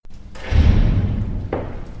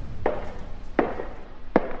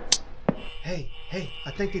Hey,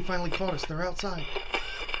 I think they finally caught us. They're outside.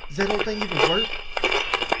 Does that whole thing even work?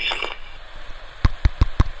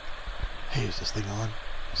 Hey, is this thing on?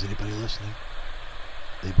 Is anybody listening?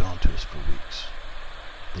 They've been on to us for weeks.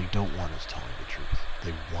 They don't want us telling the truth.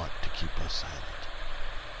 They want to keep us silent.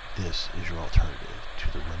 This is your alternative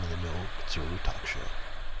to the run-of-the-mill conservative talk show.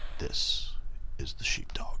 This is the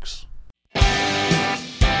Sheepdogs.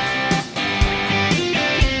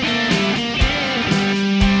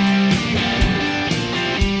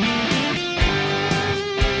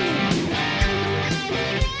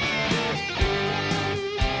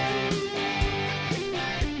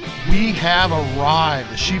 We have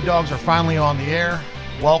arrived. The Sheepdogs are finally on the air.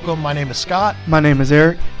 Welcome. My name is Scott. My name is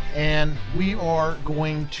Eric. And we are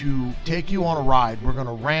going to take you on a ride. We're going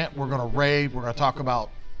to rant. We're going to rave. We're going to talk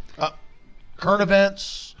about current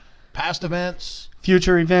events, past events.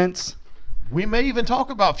 Future events. We may even talk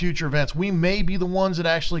about future events. We may be the ones that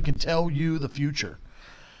actually can tell you the future.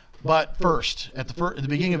 But first, at the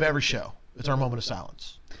beginning of every show, it's our moment of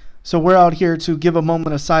silence. So we're out here to give a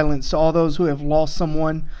moment of silence to all those who have lost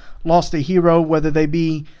someone, lost a hero, whether they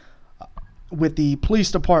be with the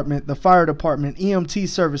police department, the fire department, EMT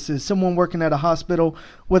services, someone working at a hospital,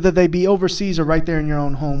 whether they be overseas or right there in your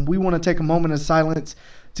own home. We want to take a moment of silence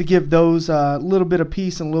to give those a little bit of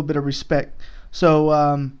peace and a little bit of respect.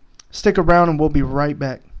 So stick around and we'll be right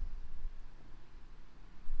back.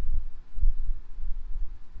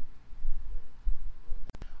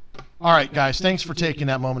 All right, guys, thanks for taking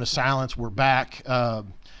that moment of silence. We're back.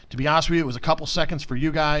 To be honest with you, it was a couple seconds for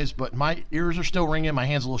you guys, but my ears are still ringing. My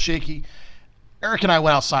hand's a little shaky. Eric and I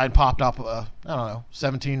went outside, popped up,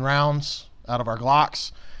 17 rounds out of our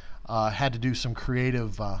Glocks. Had to do some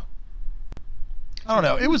creative,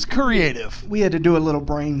 it was creative. We had to do a little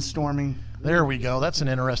brainstorming. There we go. That's an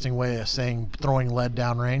interesting way of saying throwing lead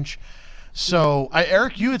downrange. So,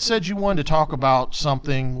 Eric, you had said you wanted to talk about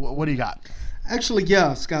something. What do you got? Actually,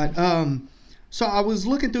 yeah, Scott. So I was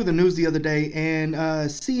looking through the news the other day, and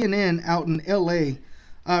CNN out in L.A.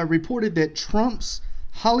 Reported that Trump's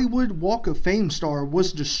Hollywood Walk of Fame star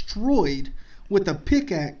was destroyed with a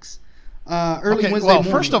pickaxe early Wednesday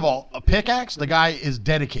morning. First of all, a pickaxe, the guy is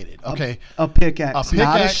dedicated, okay? A pickaxe,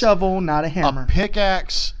 not a shovel, not a hammer. A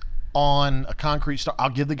pickaxe on a concrete star. I'll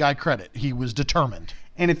give the guy credit. He was determined.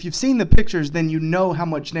 And if you've seen the pictures, then you know how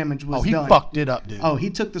much damage was done. Oh, he fucked it up, dude. Oh, he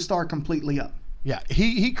took the star completely up. Yeah,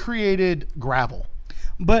 he created gravel.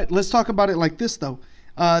 But let's talk about it like this, though.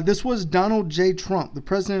 This was Donald J. Trump, the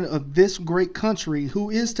president of this great country, who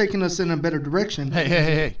is taking us in a better direction.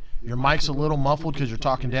 Hey. Your mic's a little muffled because you're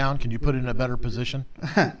talking down. Can you put it in a better position?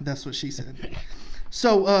 That's what she said.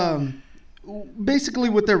 So, basically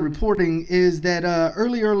what they're reporting is that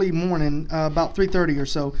early morning, about 3:30 or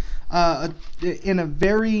so, in a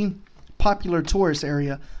very popular tourist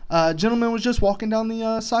area, a gentleman was just walking down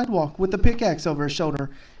the sidewalk with a pickaxe over his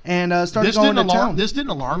shoulder and started going to town. This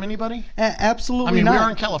didn't alarm anybody? Absolutely not. We are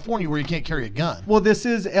in California where you can't carry a gun. Well, this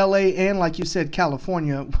is L.A. and, like you said,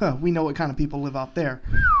 California. We know what kind of people live out there.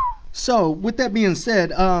 So, with that being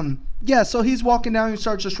said, so he's walking down and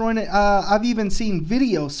starts destroying it. I've even seen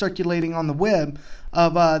videos circulating on the web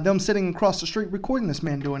of them sitting across the street recording this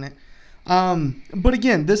man doing it. But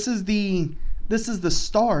again, this is the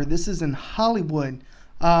star. This is in Hollywood.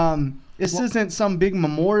 This isn't some big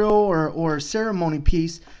memorial or ceremony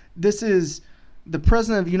piece. This is the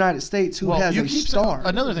president of the United States who has a star.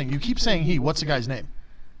 Another thing, you keep saying he. What's the guy's name?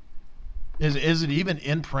 Is it even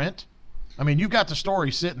in print? I mean, you've got the story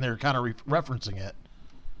sitting there kind of referencing it.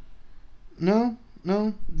 No.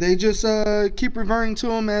 They just keep referring to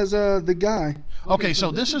him as the guy. Okay,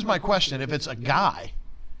 so this is my question. If it's a guy,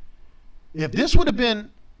 if this would have been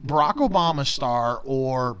Barack Obama's star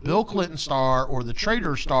or Bill Clinton's star or the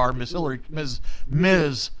traitor star,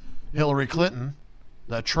 Ms. Hillary Clinton,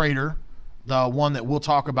 the traitor, the one that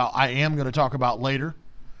I am going to talk about later,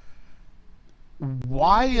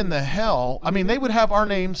 why in the hell? I mean, they would have our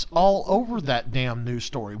names all over that damn news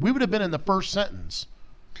story. We would have been in the first sentence.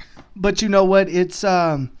 But you know what? It's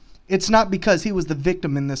not because he was the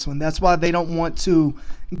victim in this one. That's why they don't want to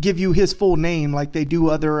give you his full name like they do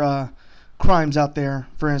other crimes out there.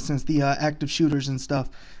 For instance, the active shooters and stuff.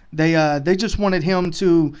 They just wanted him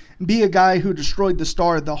to be a guy who destroyed the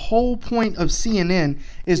star. The whole point of CNN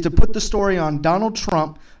is to put the story on Donald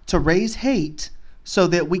Trump to raise hate so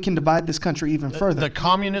that we can divide this country even further. The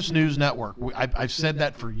Communist News Network. I've said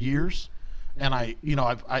that for years, and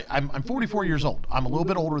I'm 44 years old. I'm a little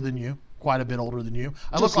bit older than you, quite a bit older than you.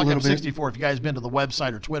 I look like I'm 64. If you guys been to the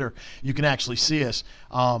website or Twitter, you can actually see us.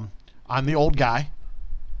 I'm the old guy.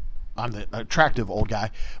 I'm the attractive old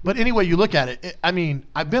guy. But anyway, you look at it. I mean,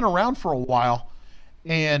 I've been around for a while,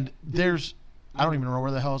 and there's I don't even know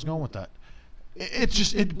where the hell I was going with that.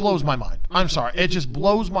 It blows my mind. I'm sorry. It just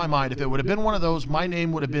blows my mind. If it would have been one of those, my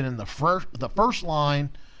name would have been in the first line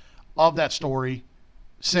of that story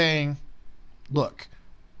saying, look,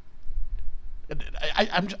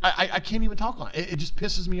 I can't even talk on it. It just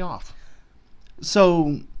pisses me off.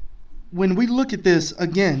 So when we look at this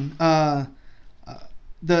again,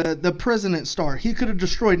 the president star, he could have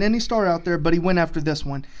destroyed any star out there, but he went after this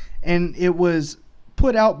one. And it was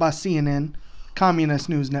put out by CNN, Communist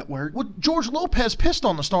News Network. Well, George Lopez pissed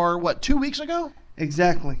on the star, 2 weeks ago?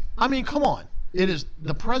 Exactly. I mean, come on. It is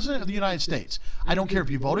the president of the United States. I don't care if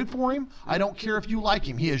you voted for him. I don't care if you like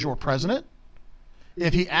him. He is your president.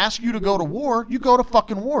 If he asks you to go to war, you go to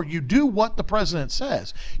fucking war. You do what the president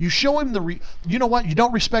says. You show him you know what? You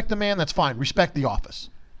don't respect the man, that's fine. Respect the office.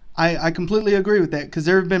 I completely agree with that, because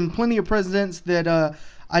there have been plenty of presidents that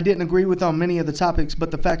I didn't agree with on many of the topics,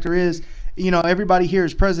 but the factor is, everybody here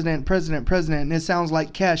is president, and it sounds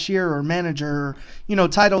like cashier or manager or,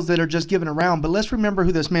 titles that are just given around. But let's remember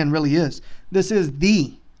who this man really is. This is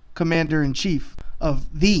the commander-in-chief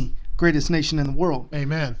of the greatest nation in the world.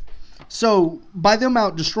 Amen. So by them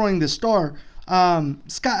out destroying this star,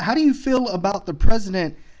 Scott, how do you feel about the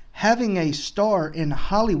president having a star in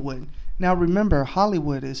Hollywood? Now remember,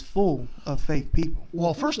 Hollywood is full of fake people.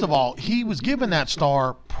 Well, first of all, he was given that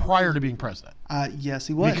star prior to being president. Yes,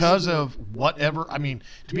 he was. Because of whatever. I mean,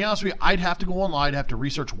 to be honest with you, I'd have to go online. I'd have to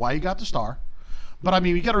research why he got the star. But I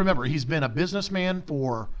mean, you got to remember, he's been a businessman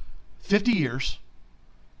for 50 years.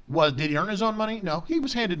 Did he earn his own money? No, he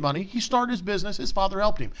was handed money. He started his business. His father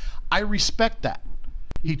helped him. I respect that.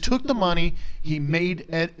 He took the money. He made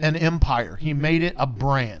it an empire. He made it a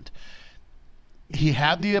brand. He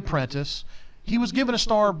had The Apprentice. He was given a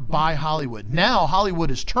star by Hollywood. Now Hollywood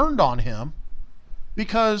has turned on him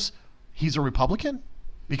because he's a Republican,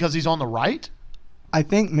 because he's on the right. I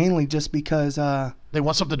think mainly just because they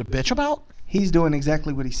want something to bitch about. He's doing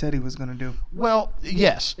exactly what he said he was going to do. Well,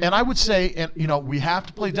 yes, and I would say, and we have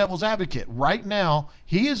to play devil's advocate. Right now,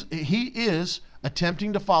 he is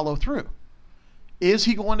attempting to follow through. Is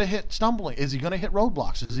he going to hit stumbling? Is he going to hit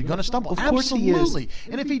roadblocks? Is he going to stumble? Of course Absolutely. he is.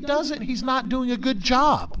 And if he doesn't, he's not doing a good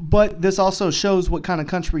job. But this also shows what kind of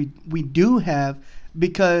country we do have,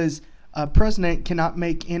 because a president cannot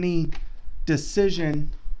make any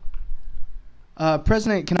decision.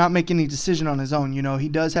 President cannot make any decision on his own. He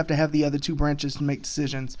does have to have the other two branches to make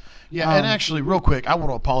decisions. Yeah, and actually, real quick, I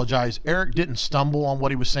want to apologize. Eric didn't stumble on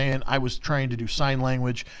what he was saying. I was trying to do sign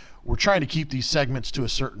language. We're trying to keep these segments to a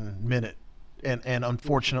certain minute. And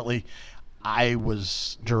unfortunately, I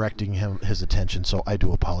was directing his attention, so I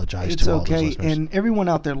do apologize to all those listeners. It's okay, and everyone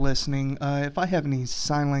out there listening, if I have any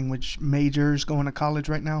sign language majors going to college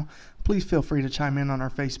right now, please feel free to chime in on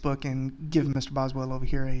our Facebook and give Mr. Boswell over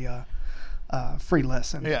here a free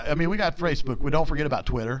lesson. Yeah, I mean, we got Facebook. We don't forget about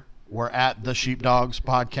Twitter. We're at The Sheepdogs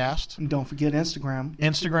Podcast. And don't forget Instagram.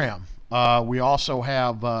 We also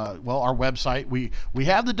have, our website. We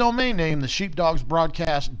have the domain name, the Sheepdogs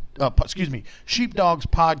Broadcast,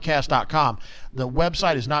 sheepdogspodcast.com. The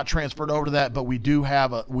website is not transferred over to that, but we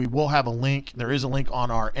will have a link. There is a link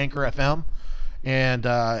on our Anchor FM, and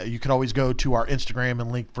you can always go to our Instagram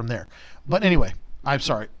and link from there. But anyway, I'm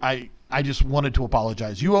sorry. I just wanted to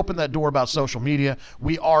apologize. You opened that door about social media.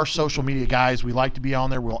 We are social media guys. We like to be on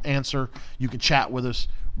there. We'll answer. You can chat with us.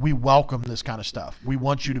 We welcome this kind of stuff. We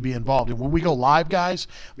want you to be involved. And when we go live, guys,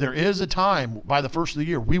 there is a time by the first of the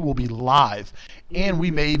year we will be live, and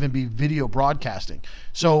we may even be video broadcasting.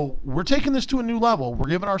 So we're taking this to a new level. We're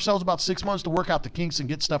giving ourselves about 6 months to work out the kinks and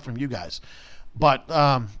get stuff from you guys. But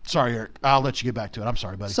sorry, Eric, I'll let you get back to it. I'm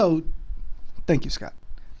sorry, buddy. So thank you, Scott.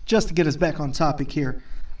 Just to get us back on topic here.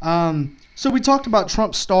 So we talked about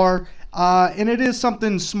Trump's star. And it is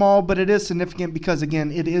something small, but it is significant because,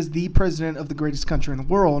 again, it is the president of the greatest country in the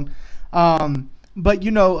world. But,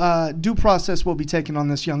 due process will be taken on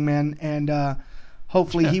this young man, and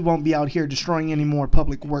hopefully he won't be out here destroying any more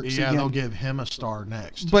public works again. They'll give him a star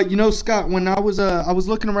next. But, Scott, when I was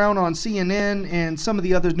looking around on CNN and some of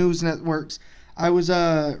the other news networks, I was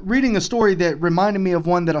reading a story that reminded me of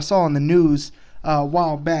one that I saw on the news a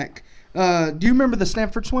while back. Do you remember the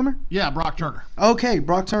Stanford swimmer? Yeah, Brock Turner. Okay,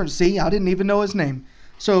 Brock Turner. See, I didn't even know his name.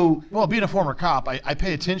 So, well, being a former cop, I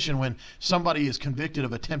pay attention when somebody is convicted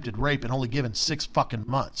of attempted rape and only given 6 fucking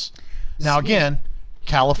months. Now, again,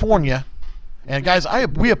 California, and guys,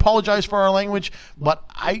 we apologize for our language, but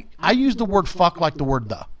I use the word fuck like the word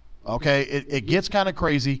the. Okay, it gets kind of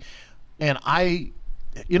crazy, and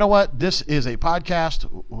you know what? This is a podcast.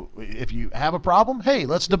 If you have a problem, hey,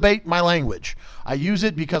 let's debate my language. I use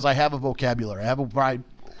it because I have a vocabulary.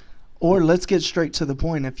 Or let's get straight to the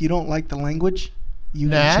point. If you don't like the language, You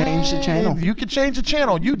can change the channel. You can change the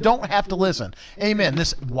channel. You don't have to listen. Amen.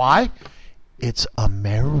 Why? It's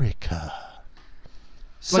America.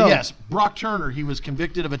 So, But yes, Brock Turner, he was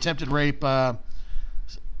convicted of attempted rape, got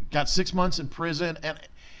 6 months in prison,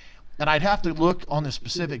 and I'd have to look on the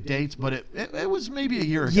specific dates, but it was maybe a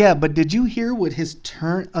year ago. yeah, but did you hear what his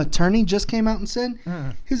attorney just came out and said?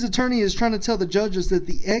 His attorney is trying to tell the judges that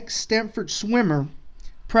the ex-Stanford swimmer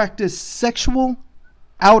practiced sexual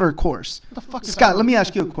outer course. What the fuck is Scott, outer- let me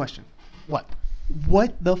ask you a question. What?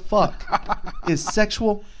 What the fuck is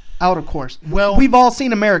sexual outer course? Well- we've all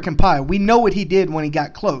seen American Pie. We know what he did when he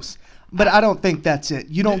got close. But I don't think that's it.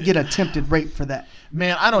 You don't get attempted rape for that.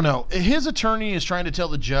 Man, I don't know. His attorney is trying to tell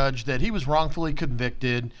the judge that he was wrongfully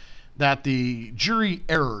convicted, that the jury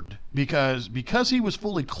erred because he was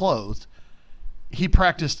fully clothed, he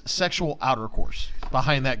practiced sexual outer course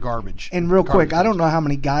behind that garbage. And real quick, Garbage I don't know how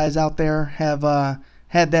many guys out there have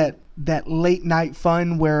had that late night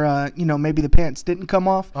fun where maybe the pants didn't come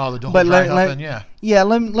off. Oh, the whole But dry humping, yeah. Yeah,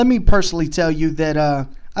 let me personally tell you that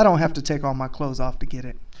I don't have to take all my clothes off to get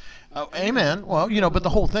it. Oh, amen. Well, but the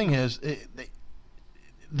whole thing is,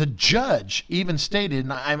 the judge even stated,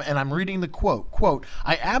 and I'm reading the quote,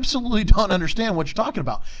 I absolutely don't understand what you're talking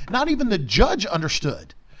about. Not even the judge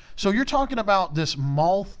understood. So you're talking about this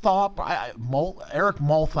Eric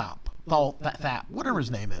Malthap, whatever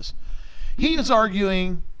his name is. He is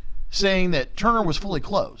arguing, saying that Turner was fully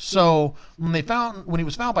clothed. So when he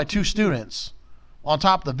was found by two students on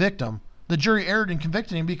top of the victim, the jury erred in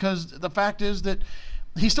convicting him because the fact is that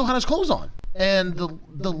he still had his clothes on, and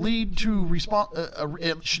the lead to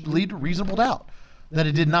it should lead to reasonable doubt that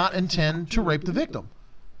it did not intend to rape the victim.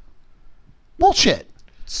 Bullshit.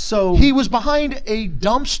 So He was behind a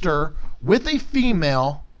dumpster with a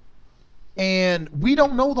female, and we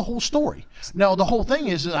don't know the whole story. Now, the whole thing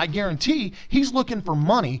is that I guarantee he's looking for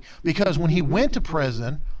money because when he went to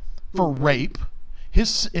prison for rape,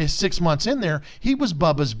 his 6 months in there, he was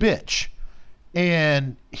Bubba's bitch.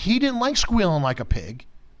 And he didn't like squealing like a pig.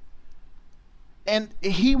 And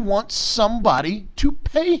he wants somebody to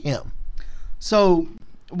pay him. So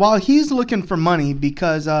while he's looking for money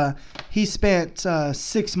because he spent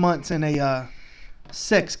 6 months in a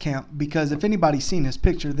sex camp, because if anybody's seen his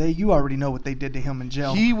picture, you already know what they did to him in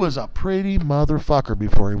jail. He was a pretty motherfucker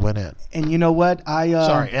before he went in. And you know what?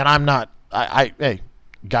 Sorry, and I'm not. Hey,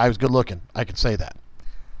 guy was good looking. I can say that.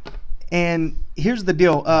 And here's the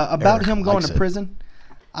deal about Eric him going likes to it. prison.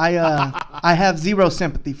 I have zero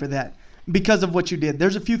sympathy for that because of what you did.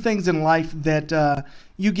 There's a few things in life that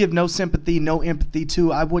you give no sympathy, no empathy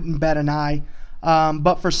to. I wouldn't bat an eye.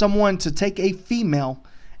 But for someone to take a female,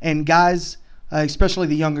 and guys, especially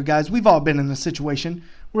the younger guys, we've all been in a situation.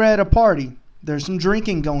 We're at a party. There's some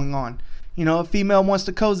drinking going on. A female wants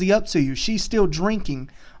to cozy up to you. She's still drinking.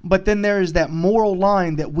 But then there is that moral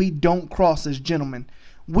line that we don't cross as gentlemen.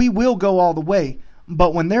 We will go all the way,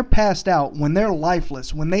 but when they're passed out, when they're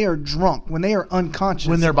lifeless, when they are drunk, when they are unconscious,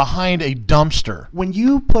 When they're behind a dumpster, when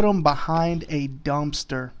you put them behind a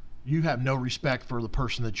dumpster, you have no respect for the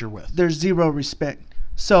person that you're with. there's zero respect.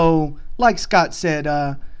 So, like Scott said,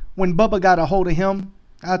 when Bubba got a hold of him,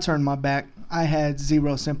 I turned my back. I had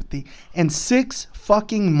zero sympathy. And 6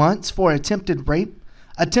 fucking months for attempted rape?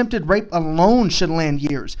 Attempted rape alone should land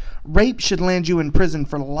years. Rape should land you in prison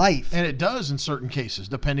for life. And it does in certain cases,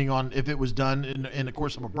 depending on if it was done in the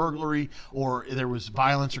course of a burglary or there was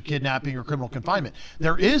violence or kidnapping or criminal confinement.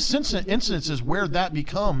 There is instances where that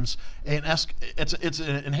becomes it's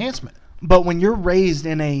an enhancement. But when you're raised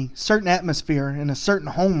in a certain atmosphere, in a certain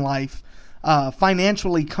home life,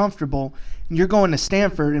 financially comfortable, and you're going to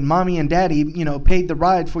Stanford, and mommy and daddy, paid the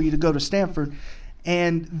ride for you to go to Stanford,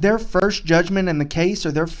 and their first judgment in the case,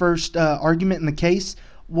 or their first argument in the case,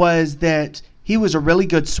 was that he was a really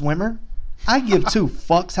good swimmer. I give two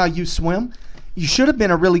fucks how you swim. You should have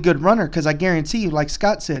been a really good runner, because I guarantee you, like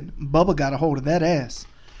Scott said, Bubba got a hold of that ass.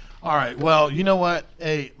 All right. Well, you know what?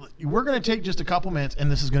 Hey, we're going to take just a couple minutes,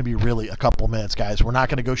 and this is going to be really a couple minutes, guys. We're not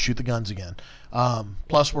going to go shoot the guns again.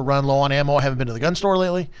 Plus, we're running low on ammo. I haven't been to the gun store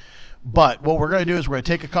lately. But what we're going to do is we're going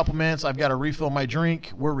to take a couple minutes. I've got to refill my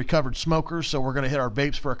drink. We're recovered smokers, so we're going to hit our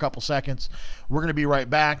vapes for a couple seconds. We're going to be right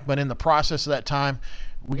back. But in the process of that time,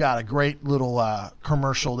 we got a great little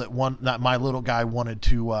commercial that my little guy wanted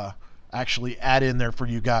to actually add in there for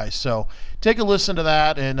you guys. So take a listen to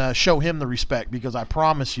that and show him the respect, because I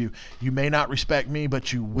promise you, you may not respect me,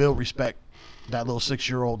 but you will respect that little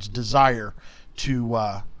 6-year-old's desire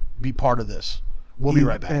to be part of this. We'll be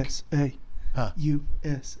right back. USA. Huh.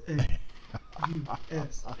 USA.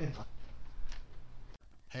 USA.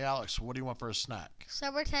 Hey, Alex, what do you want for a snack?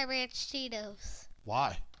 Summertime Ranch Cheetos.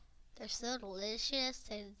 Why? They're so delicious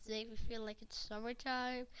and they make me feel like it's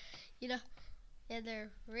summertime, you know, and they're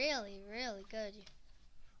really, really good.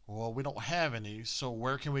 Well, we don't have any, so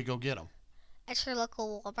where can we go get them? At your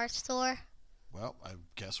local Walmart store. Well, I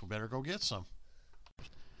guess we better go get some.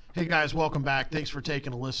 Hey guys, welcome back. Thanks for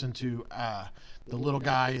taking a listen to the little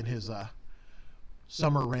guy in his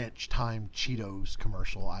Summer Ranch Time Cheetos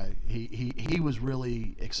commercial. He was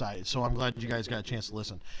really excited, so I'm glad you guys got a chance to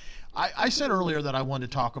listen. I said earlier that I wanted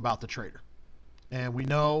to talk about the traitor. And we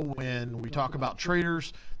know when we talk about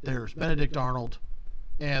traitors, there's Benedict Arnold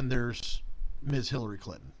and there's Ms. Hillary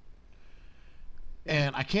Clinton.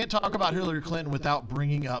 And I can't talk about Hillary Clinton without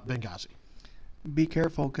bringing up Benghazi. Be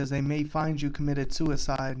careful, because they may find you committed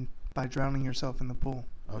suicide by drowning yourself in the pool.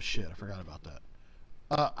 Oh, shit, I forgot about that.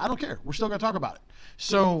 I don't care. We're still going to talk about it.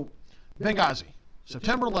 So, Benghazi,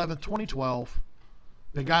 September 11th, 2012,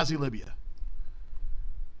 Benghazi, Libya.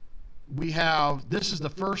 This is the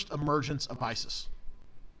first emergence of ISIS,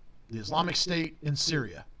 the Islamic State in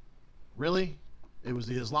Syria. Really? It was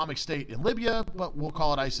the Islamic State in Libya, but we'll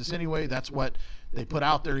call it ISIS anyway. That's what they put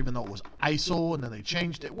out there, even though it was ISIL, and then they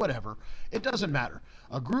changed it, whatever. It doesn't matter.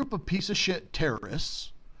 A group of piece of shit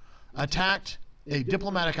terrorists attacked a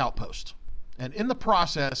diplomatic outpost, and in the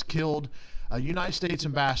process killed a United States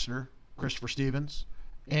ambassador, Christopher Stevens,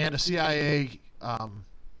 and a CIA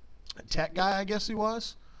tech guy, I guess he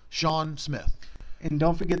was, Sean Smith. And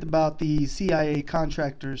don't forget about the CIA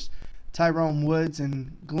contractors, Tyrone Woods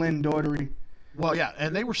and Glenn Doherty. Well, yeah,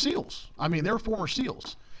 and they were SEALs. I mean, they were former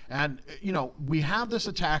SEALs. And, you know, we have this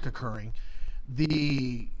attack occurring.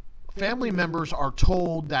 The family members are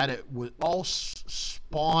told that it was all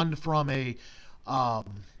spawned from a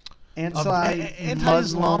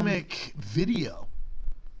anti-Islamic video.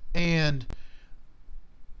 And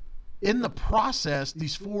in the process,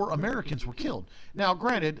 these 4 Americans were killed. Now,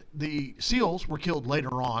 granted, the SEALs were killed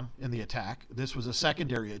later on in the attack. This was a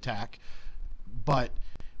secondary attack. But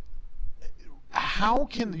how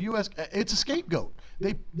can the U.S. It's a scapegoat.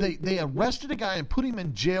 They arrested a guy and put him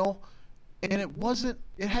in jail, and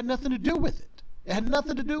it had nothing to do with it. It had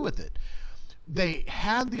nothing to do with it. They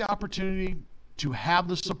had the opportunity to have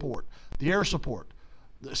the support, the air support,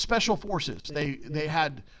 the special forces. They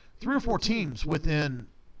had 3 or 4 teams within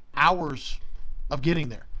hours of getting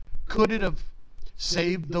there. Could it have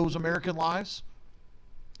saved those American lives?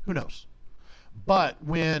 Who knows? But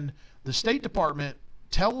when the State Department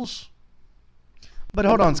tells... But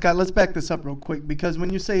hold on, Scott, let's back this up real quick, because when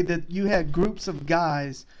you say that you had groups of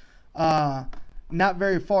guys not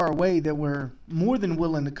very far away that were more than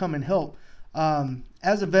willing to come and help,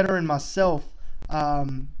 as a veteran myself,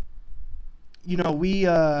 you know,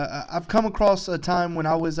 I've come across a time when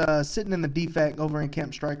I was sitting in the DFAC over in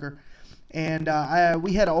Camp Stryker, and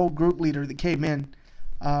we had an old group leader that came in.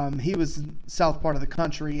 He was south part of the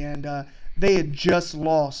country, and they had just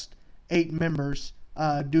lost 8 members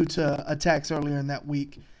due to attacks earlier in that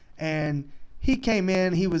week. And he came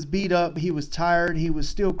in, he was beat up, he was tired, he was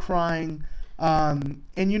still crying, and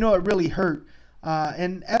you know, it really hurt.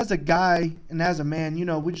 And as a guy and as a man, you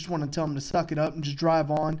know, we just want to tell him to suck it up and just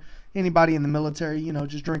drive on. Anybody in the military, you know,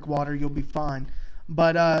 just drink water, you'll be fine.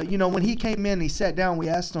 But, you know, when he came in, he sat down, we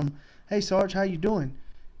asked him, "Hey, Sarge, how you doing?"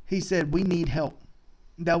 He said, "We need help."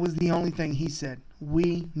 That was the only thing he said.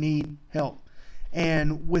 We need help.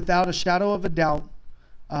 And without a shadow of a doubt,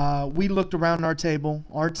 we looked around our table,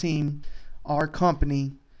 our team, our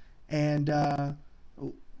company, and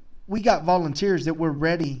we got volunteers that were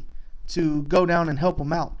ready to go down and help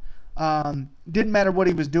him out. Didn't matter what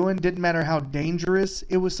he was doing, didn't matter how dangerous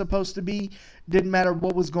it was supposed to be, didn't matter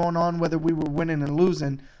what was going on, whether we were winning and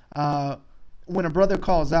losing. When a brother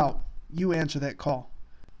calls out, you answer that call.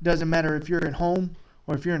 Doesn't matter if you're at home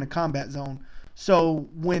or if you're in a combat zone. So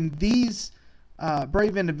when these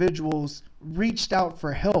brave individuals reached out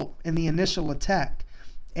for help in the initial attack,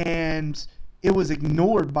 and it was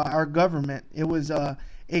ignored by our government, it was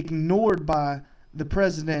ignored by the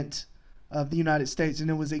president of the United States, and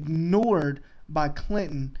it was ignored by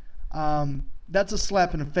Clinton, that's a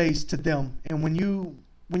slap in the face to them. And when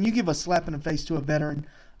you give a slap in the face to a veteran,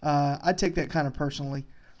 I take that kind of personally.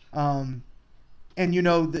 And you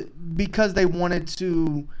know, because they wanted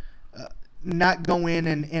to not go in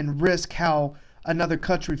and risk how another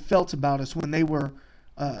country felt about us when they were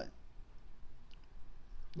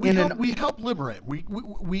we helped liberate.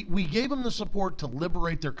 We gave them the support to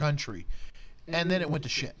liberate their country, and then it went to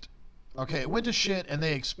shit. Okay, it went to shit, and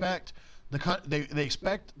they expect they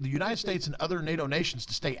expect the United States and other NATO nations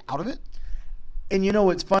to stay out of it. And you know,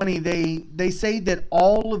 it's funny, they say that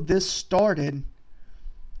all of this started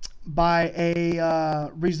by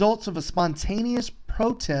results of a spontaneous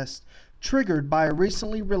protest triggered by a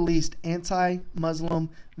recently released anti-Muslim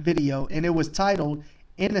video, and it was titled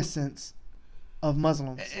 "Innocence of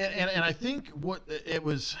Muslims." And I think what it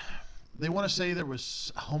was, they want to say there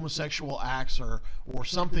was homosexual acts or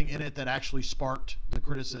something in it that actually sparked the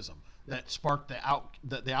criticism, that sparked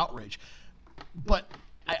the outrage. But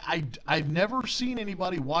I've never seen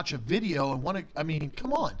anybody watch a video and want to. I mean,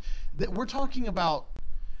 come on, we're talking about.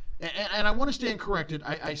 And I want to stand corrected.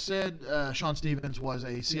 I said Sean Stevens was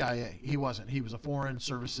a CIA. He wasn't. He was a Foreign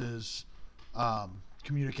Services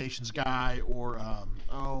communications guy or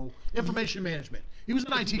information management. He was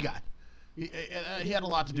an IT guy. He had a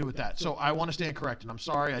lot to do with that. So I want to stand corrected. I'm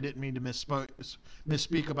sorry. I didn't mean to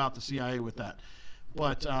misspeak about the CIA with that.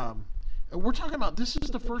 But we're talking about, this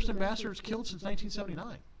is the first ambassadors killed since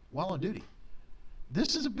 1979 while on duty.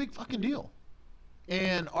 This is a big fucking deal.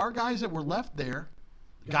 And our guys that were left there,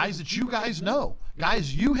 guys that you guys know,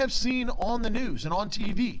 guys you have seen on the news and on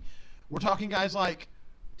TV. We're talking guys like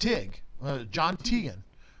Tig, John Teagan,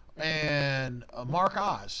 and Mark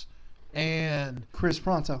Oz, and Chris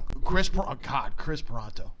Pronto. Chris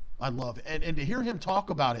Pronto. I love it. And to hear him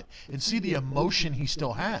talk about it and see the emotion he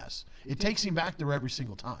still has, it takes him back there every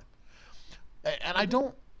single time. And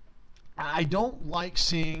I don't like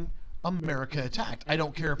seeing America attacked. I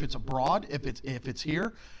don't care if it's abroad, if it's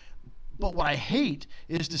here. But what I hate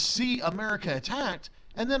is to see America attacked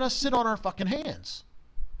and then us sit on our fucking hands.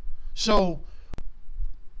 So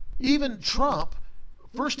even Trump,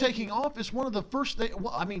 first taking office, one of the first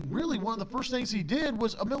things he did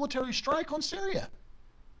was a military strike on Syria.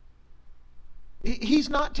 He's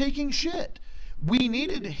not taking shit. We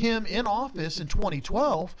needed him in office in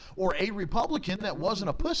 2012, or a Republican that wasn't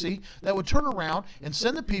a pussy that would turn around and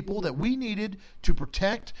send the people that we needed to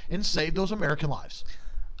protect and save those American lives.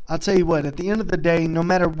 I'll tell you what, at the end of the day, no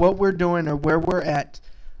matter what we're doing or where we're at,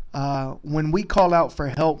 when we call out for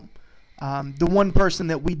help, the one person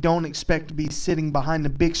that we don't expect to be sitting behind the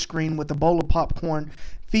big screen with a bowl of popcorn,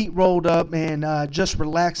 feet rolled up, and just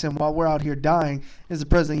relaxing while we're out here dying is the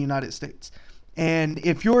President of the United States. And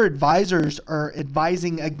if your advisors are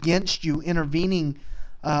advising against you, intervening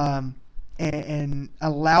and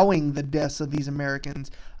allowing the deaths of these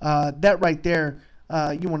Americans, that right there,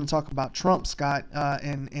 you want to talk about Trump, Scott,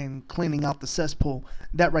 and cleaning out the cesspool.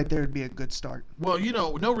 That right there would be a good start. Well,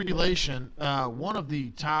 no relation. One of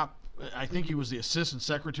the top, I think he was the Assistant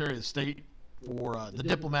Secretary of State for the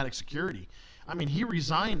Diplomatic Security. I mean, he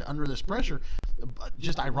resigned under this pressure.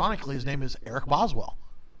 Just ironically, his name is Eric Boswell.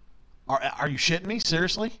 Are you shitting me?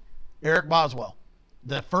 Seriously? Eric Boswell.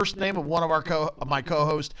 The first name of one of my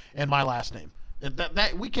co-hosts and my last name.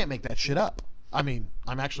 That we can't make that shit up. I mean,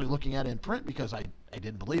 I'm actually looking at it in print because I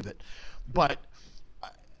didn't believe it. But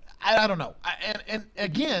I don't know. And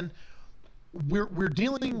again, we're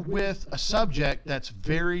dealing with a subject that's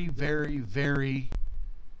very, very, very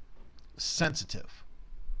sensitive.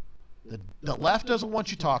 The left doesn't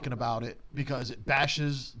want you talking about it because it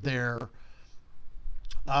bashes their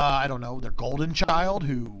their golden child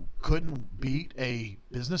who couldn't beat a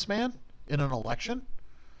businessman in an election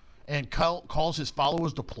and calls his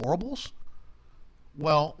followers deplorables.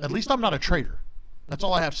 Well, at least I'm not a traitor. That's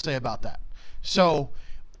all I have to say about that. So,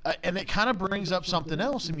 and it kind of brings up something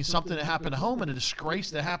else. I mean, something that happened at home, and a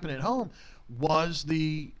disgrace that happened at home was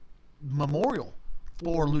the memorial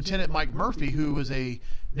for Lieutenant Mike Murphy, who was a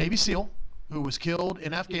Navy SEAL who was killed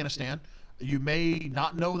in Afghanistan. You may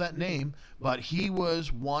not know that name, but he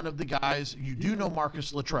was one of the guys. You do know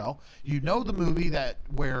Marcus Luttrell. You know the movie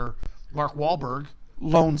where Mark Wahlberg,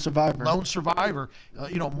 Lone Survivor. Mark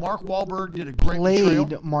Wahlberg did a great portrayal.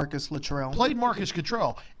 Played Marcus Luttrell. Played Marcus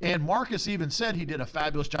Luttrell. And Marcus even said he did a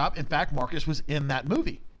fabulous job. In fact, Marcus was in that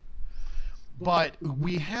movie. But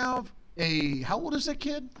we have how old is that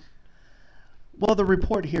kid? Well, the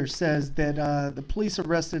report here says that the police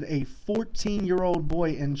arrested a 14-year-old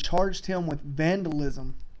boy and charged him with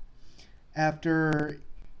vandalism after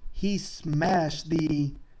he smashed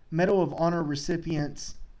the Medal of Honor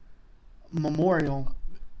recipient's memorial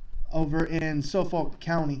over in Suffolk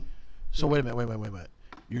County. So wait a minute.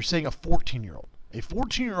 You're saying a 14-year-old. A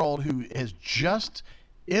 14-year-old who has just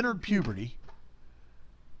entered puberty,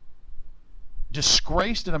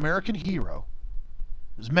 disgraced an American hero,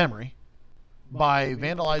 his memory, by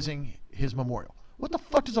vandalizing his memorial. What the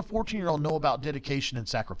fuck does a 14-year-old know about dedication and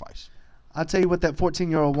sacrifice? I'll tell you what that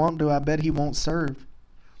 14-year-old won't do. I bet he won't serve.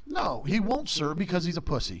 No, he won't serve because he's a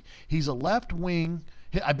pussy. He's a left-wing...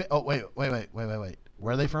 Oh, wait. Where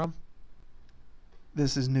are they from?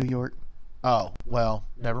 This is New York. Oh, well,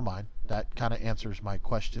 never mind. That kind of answers my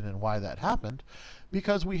question and why that happened.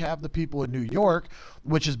 Because we have the people in New York,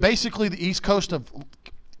 which is basically the East Coast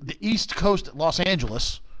Los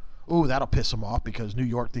Angeles, Ooh, that'll piss them off because New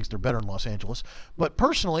York thinks they're better than Los Angeles. But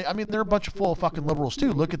personally, I mean, they're a bunch of full of fucking liberals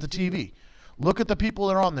too. Look at the TV. Look at the people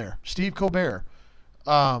that are on there. Steve Colbert.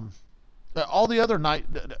 All the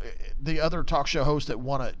other talk show hosts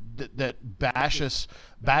that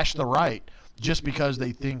bash the right just because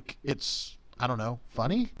they think it's, I don't know,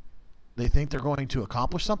 funny. They think they're going to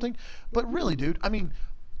accomplish something. But really, dude, I mean,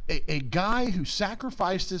 a guy who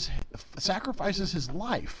sacrifices his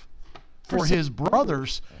life for his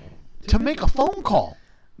brothers to make a phone call.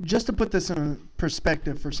 Just to put this in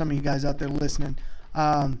perspective for some of you guys out there listening,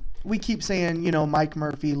 we keep saying, Mike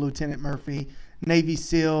Murphy, Lieutenant Murphy, Navy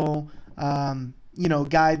SEAL,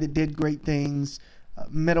 guy that did great things,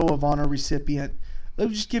 Medal of Honor recipient. Let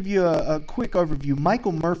me just give you a quick overview.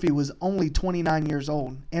 Michael Murphy was only 29 years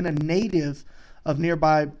old and a native of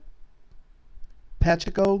nearby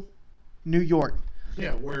Pacheco, New York.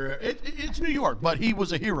 Yeah, where it's New York, but he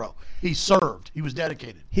was a hero. He served. He was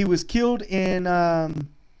dedicated. He was killed in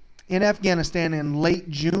Afghanistan in late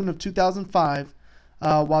June of 2005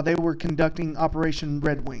 while they were conducting Operation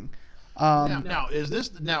Red Wing. Now,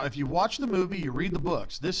 if you watch the movie, you read the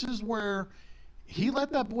books, this is where he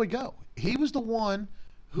let that boy go. He was the one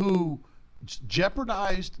who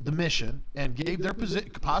jeopardized the mission and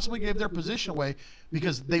possibly gave their position away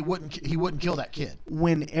because he wouldn't kill that kid.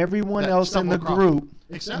 When everyone else in the group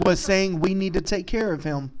was saying we need to take care of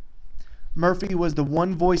him, Murphy was the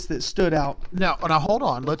one voice that stood out. Now hold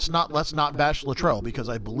on. Let's not bash Luttrell because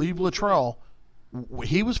I believe Luttrell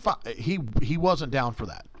he wasn't down for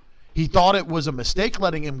that. He thought it was a mistake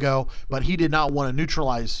letting him go, but he did not want to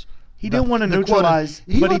neutralize. He didn't want to neutralize,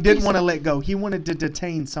 but he didn't want to let go. He wanted to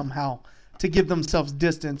detain somehow to give themselves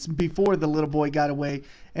distance before the little boy got away,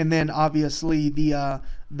 and then obviously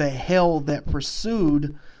the hell that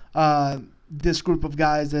pursued this group of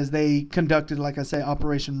guys as they conducted, like I say,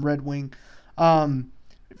 Operation Red Wing.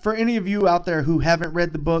 For any of you out there who haven't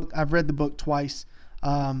read the book, I've read the book twice.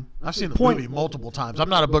 I've seen the movie multiple times. I'm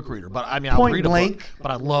not a book reader, but I mean, I'll read a book, but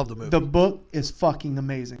I love the movie. The book is fucking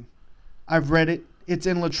amazing. I've read it. It's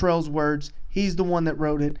in Luttrell's words. He's the one that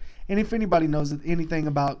wrote it. And if anybody knows anything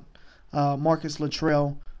about Marcus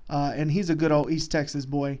Luttrell, and he's a good old East Texas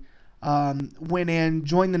boy, went in,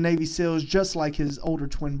 joined the Navy SEALs just like his older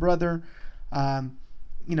twin brother,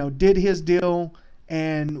 did his deal,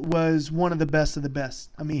 and was one of the best of the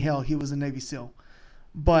best. I mean, hell, he was a Navy SEAL.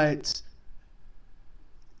 But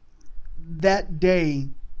that day,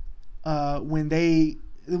 when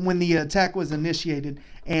the attack was initiated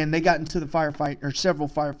and they got into the firefight or several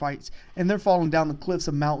firefights and they're falling down the cliffs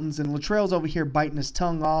of mountains and Luttrell's over here biting his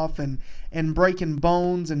tongue off and breaking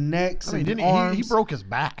bones and necks and arms. He broke his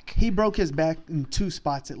back. He broke his back in 2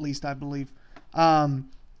 spots at least, I believe.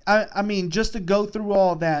 I mean, just to go through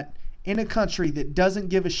all that in a country that doesn't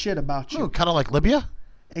give a shit about you. Oh, kind of like Libya?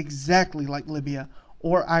 Exactly like Libya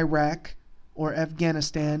or Iraq or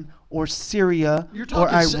Afghanistan or Syria or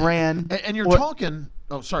Iran. And you're talking...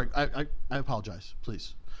 Oh, sorry. I apologize.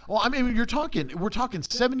 Please. Well, I mean, we're talking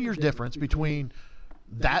 7 years difference between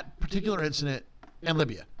that particular incident and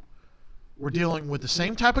Libya. We're dealing with the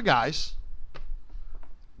same type of guys,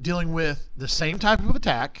 dealing with the same type of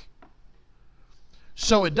attack.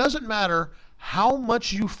 So it doesn't matter how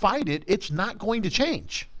much you fight it, it's not going to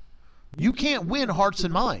change. You can't win hearts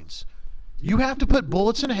and minds. You have to put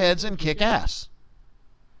bullets in heads and kick ass.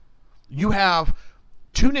 You have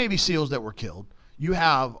 2 Navy SEALs that were killed. You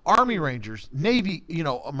have Army Rangers, Navy,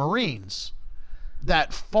 Marines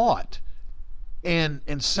that fought and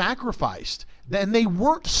sacrificed. And they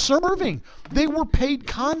weren't serving. They were paid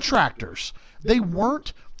contractors. They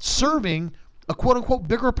weren't serving a quote-unquote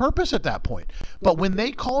bigger purpose at that point. But when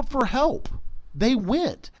they called for help, they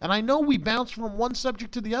went. And I know we bounced from one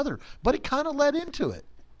subject to the other, but it kind of led into it.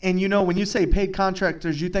 And, when you say paid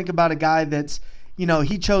contractors, you think about a guy that's,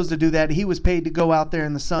 he chose to do that. He was paid to go out there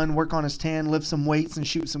in the sun, work on his tan, lift some weights, and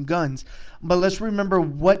shoot some guns. But let's remember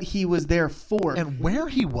what he was there for. And where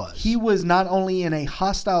he was. He was not only in a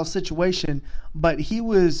hostile situation, but he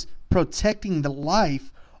was protecting the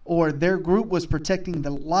life, or their group was protecting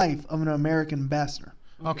the life of an American ambassador.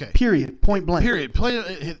 Okay. Period. Point blank. Period.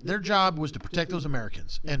 Their job was to protect those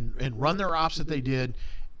Americans and run their ops that they did,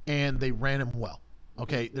 and they ran them well.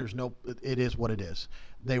 Okay, it is what it is.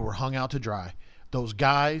 They were hung out to dry. Those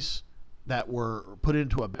guys that were put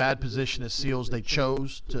into a bad position as SEALs, they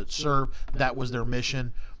chose to serve. That was their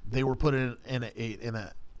mission. They were put in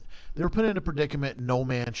a predicament no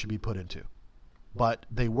man should be put into, but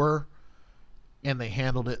they were, and they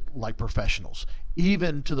handled it like professionals,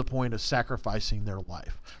 even to the point of sacrificing their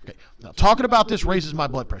life. Okay, now talking about this raises my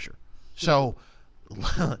blood pressure, so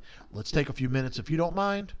let's take a few minutes if you don't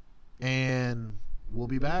mind, and we'll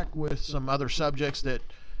be back with some other subjects that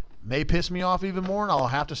may piss me off even more, and I'll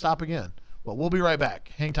have to stop again. But we'll be right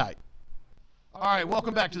back. Hang tight. All right,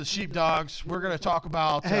 welcome back to the Sheepdogs. We're going to talk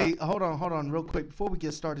about... Hey, hold on real quick. Before we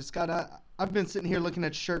get started, Scott, I've been sitting here looking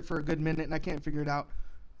at your shirt for a good minute, and I can't figure it out.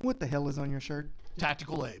 What the hell is on your shirt?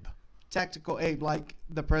 Tactical Abe. Tactical Abe, like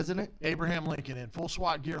the president? Abraham Lincoln in full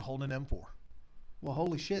SWAT gear holding an M4. Well,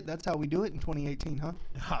 holy shit, that's how we do it in 2018,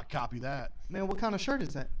 huh? Copy that. Man, what kind of shirt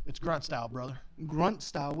is that? It's grunt style, brother. Grunt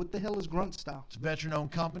style? What the hell is grunt style? It's a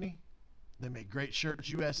veteran-owned company. They make great shirts,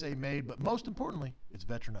 USA made, but most importantly, it's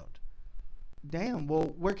veteran-owned. Damn,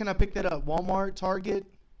 well, where can I pick that up? Walmart, Target?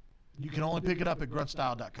 You can only pick it up at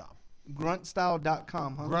gruntstyle.com.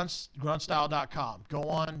 Gruntstyle.com, huh? Gruntstyle.com. Go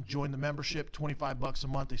on, join the membership, $25 a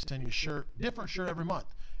month. They send you a shirt, different shirt every month.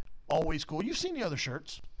 Always cool. You've seen the other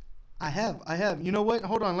shirts. I have. You know what?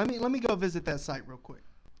 Hold on. Let me go visit that site real quick.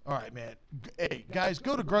 All right, man. Hey, guys,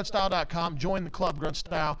 go to gruntstyle.com, join the club Grunt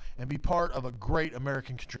Style, and be part of a great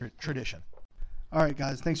American tradition. All right,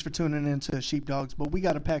 guys. Thanks for tuning in to Sheepdogs, but we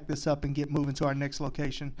got to pack this up and get moving to our next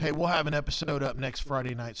location. Hey, we'll have an episode up next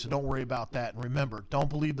Friday night, so don't worry about that. And remember, don't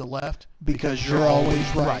believe the left because you're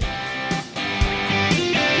always right.